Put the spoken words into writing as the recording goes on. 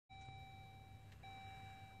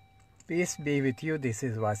Peace be with you. This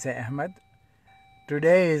is Wase Ahmed.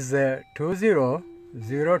 Today is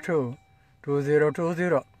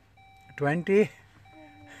 20/02/2020. 20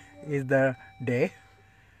 is the day,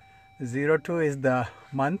 02 is the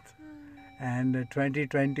month, and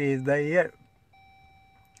 2020 is the year.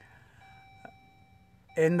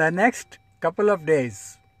 In the next couple of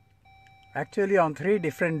days, actually on 3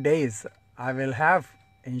 different days, I will have,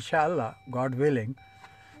 inshallah, God willing,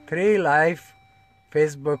 3 live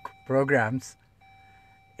Facebook programs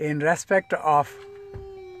in respect of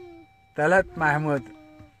Talat Mahmood,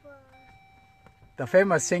 the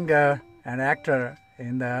famous singer and actor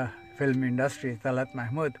in the film industry, Talat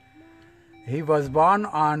Mahmood. He was born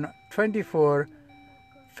on 24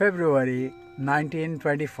 February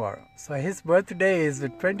 1924. So his birthday is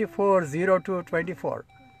 24/02/24.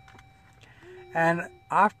 And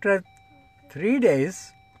after 3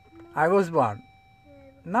 days, I was born.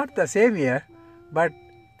 Not the same year, but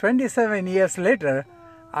 27 years later,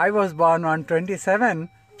 I was born on 27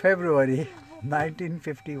 February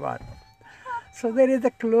 1951. So there is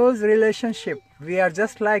a close relationship. We are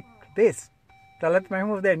just like this. Talat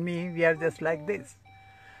Mahmood and me, we are just like this.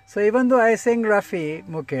 So even though I sing Rafi,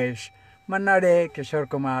 Mukesh, Manna De, Kishore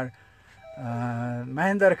Kumar,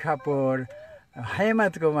 Mahendra Kapoor,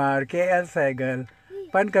 Hemant Kumar, K.L. Sehgal,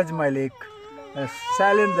 Pankaj Malik,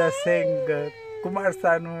 Shaileendra Singh, Kumar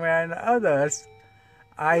Sanu and others,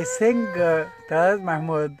 I sing Talat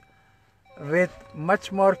Mahmood with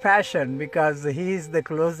much more passion because he is the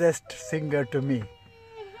closest singer to me.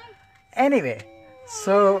 Anyway,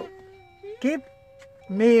 so keep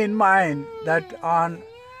me in mind that on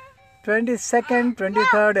 22nd,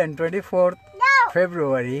 23rd and 24th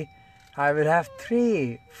February, I will have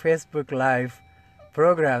 3 Facebook Live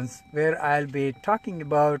programs where I'll be talking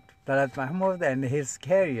about Talat Mahmood and his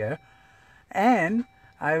career, and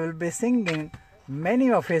I will be singing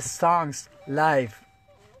many of his songs live.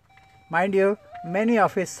 Mind you, many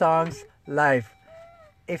of his songs live,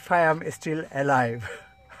 if I am still alive.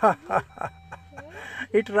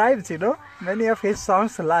 It rhymes, you know, many of his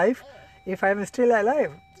songs live, if I am still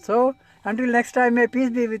alive. So, until next time, may peace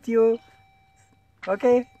be with you.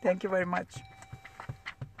 Okay, thank you very much.